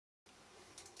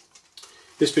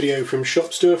This video from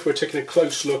Shop Stuff, we're taking a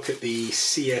close look at the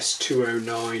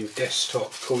CS209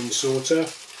 desktop coin sorter.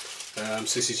 So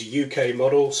this is a UK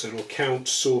model, so it'll count,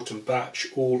 sort and batch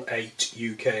all 8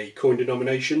 UK coin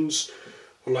denominations.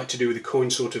 What I like to do with the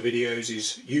coin sorter videos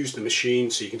is use the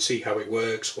machine so you can see how it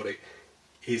works, what it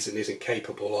is and isn't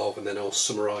capable of, and then I'll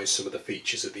summarise some of the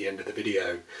features at the end of the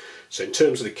video. So in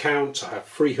terms of the count, I have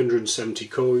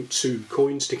 372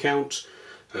 coins to count.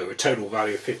 A total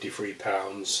value of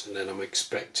 £53, and then I'm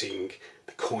expecting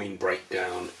the coin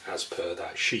breakdown as per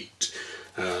that sheet.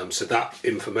 So that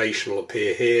information will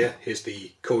appear here. Here's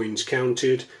the coins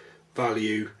counted,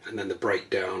 value, and then the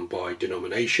breakdown by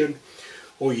denomination.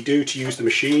 All you do to use the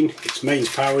machine, it's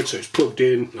mains powered, so it's plugged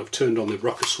in, and I've turned on the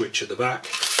rocker switch at the back.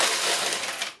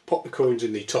 Pop the coins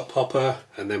in the top hopper,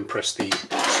 and then press the start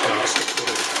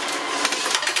button.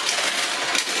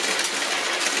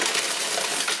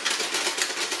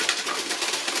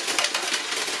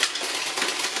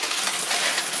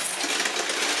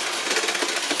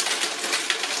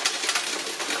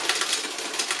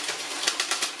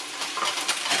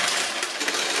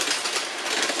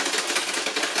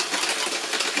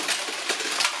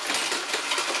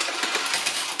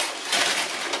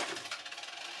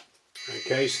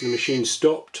 Okay, so the machine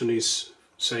stopped and is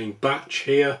saying batch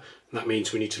here, and that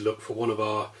means we need to look for one of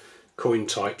our coin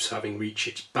types having reached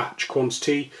its batch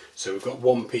quantity. So we've got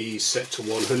 1p set to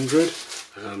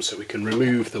 100, so we can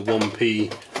remove the 1p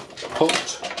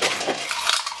pot.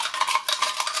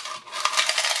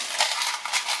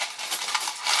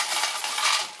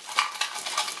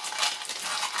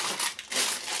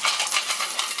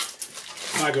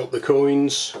 Bag up the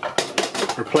coins,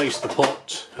 replace the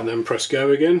pot, and then press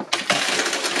go again.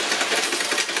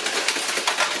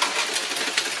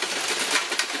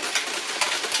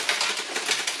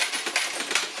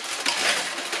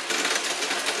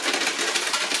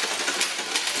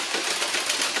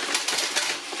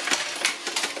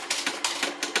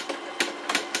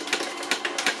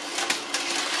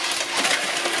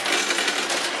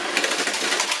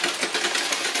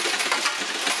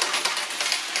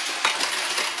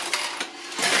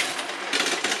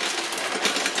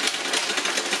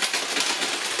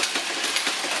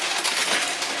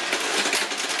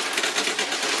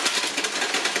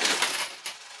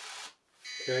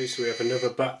 Okay, so we have another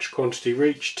batch quantity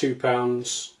reached,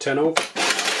 £2, 10 of.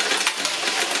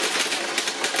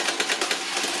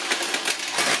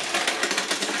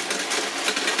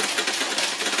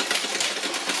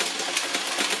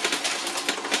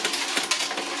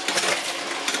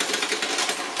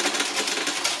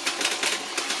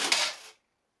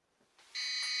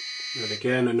 And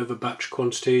again another batch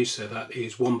quantity, so that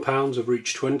is £1 of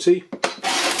reach 20.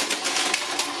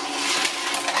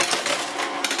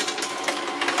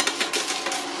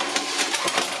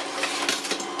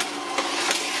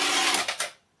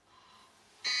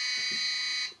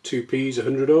 £2,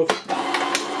 100 of.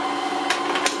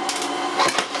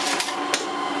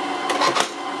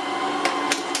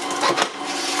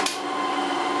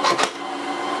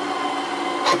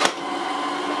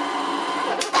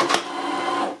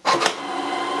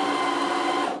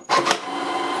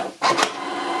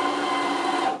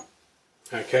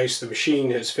 Okay, so the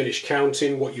machine has finished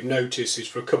counting. What you notice is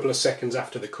for a couple of seconds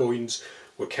after the coins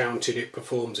were counted, it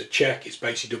performs a check. It's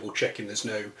basically double checking there's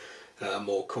no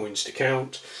more coins to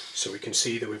count. So we can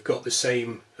see that we've got the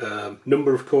same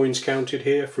number of coins counted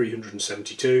here,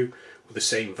 372, with the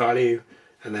same value,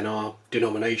 and then our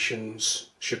denominations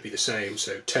should be the same.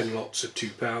 So 10 lots of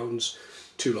 £2,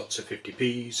 2 lots of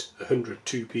 50p's, 100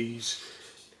 2p's,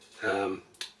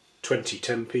 20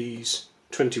 10p's,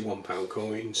 21 £1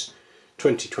 coins,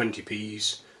 20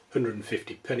 20p's,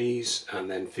 150 pennies,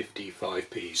 and then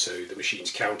 55p. So the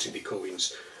machine's counting the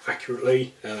coins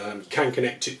accurately. You can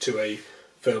connect it to a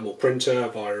thermal printer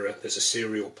via there's a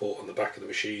serial port on the back of the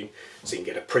machine, so you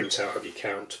can get a printout of your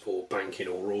count for banking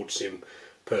or road sim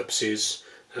purposes.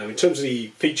 In terms of the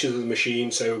features of the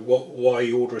machine, so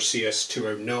why order a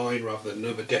CS209 rather than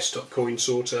another desktop coin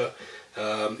sorter?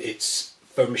 It's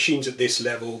for machines at this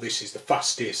level, this is the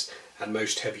fastest and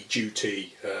most heavy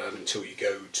duty until you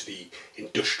go to the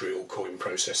industrial coin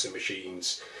processor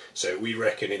machines. So we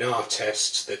reckon in our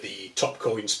tests that the top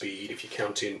coin speed, if you're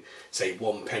counting say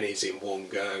 1 pennies in one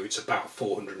go, it's about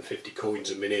 450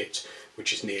 coins a minute,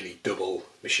 which is nearly double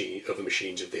other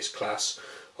machines of this class.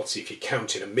 Obviously if you're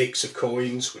counting a mix of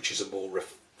coins, which is a more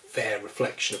fair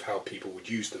reflection of how people would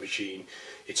use the machine,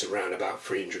 it's around about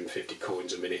 350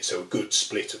 coins a minute, so a good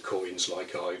split of coins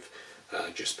like I've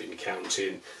just been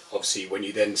counting. Obviously when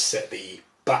you then set the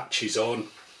batches on,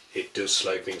 it does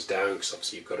slow things down because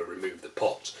obviously you've got to remove the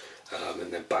pot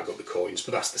and then bag up the coins.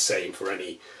 But that's the same for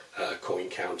any coin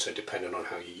counter, depending on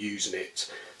how you're using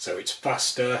it. So it's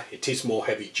faster, it is more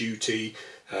heavy duty.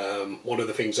 One of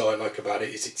the things I like about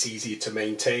it is it's easier to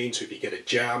maintain. So if you get a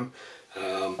jam,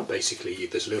 basically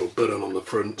there's a little button on the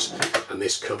front, and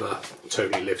this cover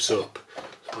totally lifts up.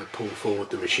 If I pull forward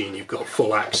the machine, you've got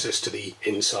full access to the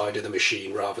inside of the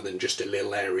machine rather than just a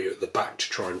little area at the back to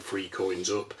try and free coins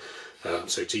up.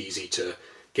 So it's easy to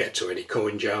get to any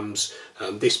coin jams.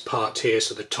 This part here,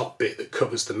 so the top bit that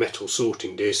covers the metal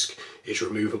sorting disc, is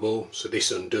removable, so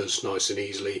this undoes nice and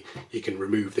easily. You can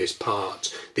remove this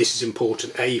part. This is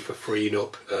important, A, for freeing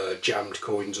up jammed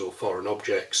coins or foreign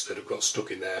objects that have got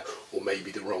stuck in there, or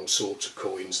maybe the wrong sorts of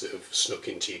coins that have snuck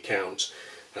into your count.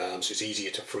 So it's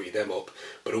easier to free them up,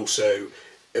 but also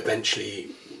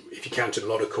eventually, if you counted a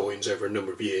lot of coins over a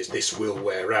number of years, this will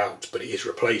wear out, but it is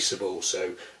replaceable.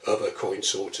 So other coin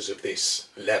sorters of this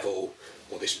level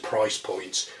or this price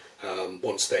point,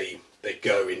 once they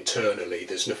go internally,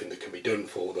 there's nothing that can be done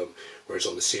for them. Whereas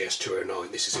on the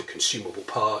CS209, this is a consumable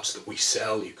part that we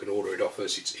sell. You can order it off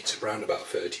us. It's around about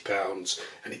 £30,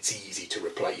 and it's easy to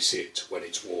replace it when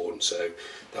it's worn. So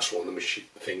that's one of the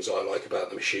things I like about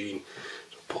the machine.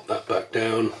 So pop that back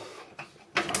down.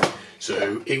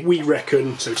 So we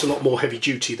reckon, so it's a lot more heavy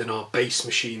duty than our base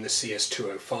machine, the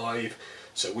CS205.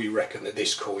 So we reckon that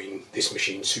this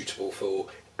machine is suitable for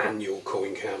annual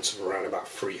coin counts of around about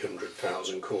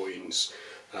 300,000 coins.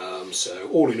 So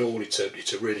all in all, it's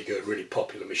a really good, really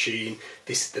popular machine.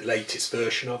 This is the latest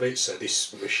version of it. So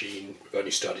this machine, we've only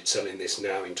started selling this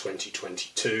now in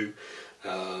 2022.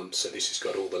 So this has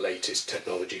got all the latest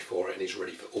technology for it and is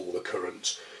ready for all the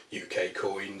current UK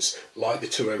coins. Like the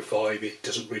 205, it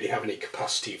doesn't really have any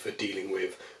capacity for dealing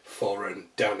with foreign,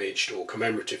 damaged or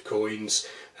commemorative coins,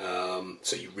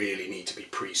 so you really need to be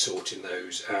pre-sorting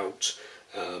those out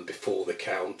before the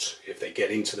count. If they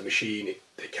get into the machine,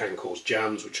 they can cause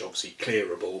jams, which are obviously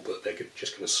clearable, but they're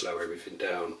just going to slow everything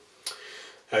down.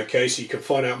 Okay, so you can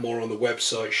find out more on the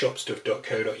website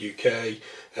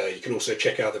shopstuff.co.uk. You can also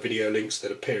check out the video links that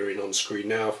are appearing on screen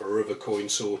now for other coin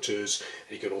sorters,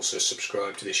 and you can also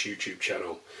subscribe to this YouTube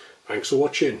channel. Thanks for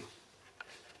watching.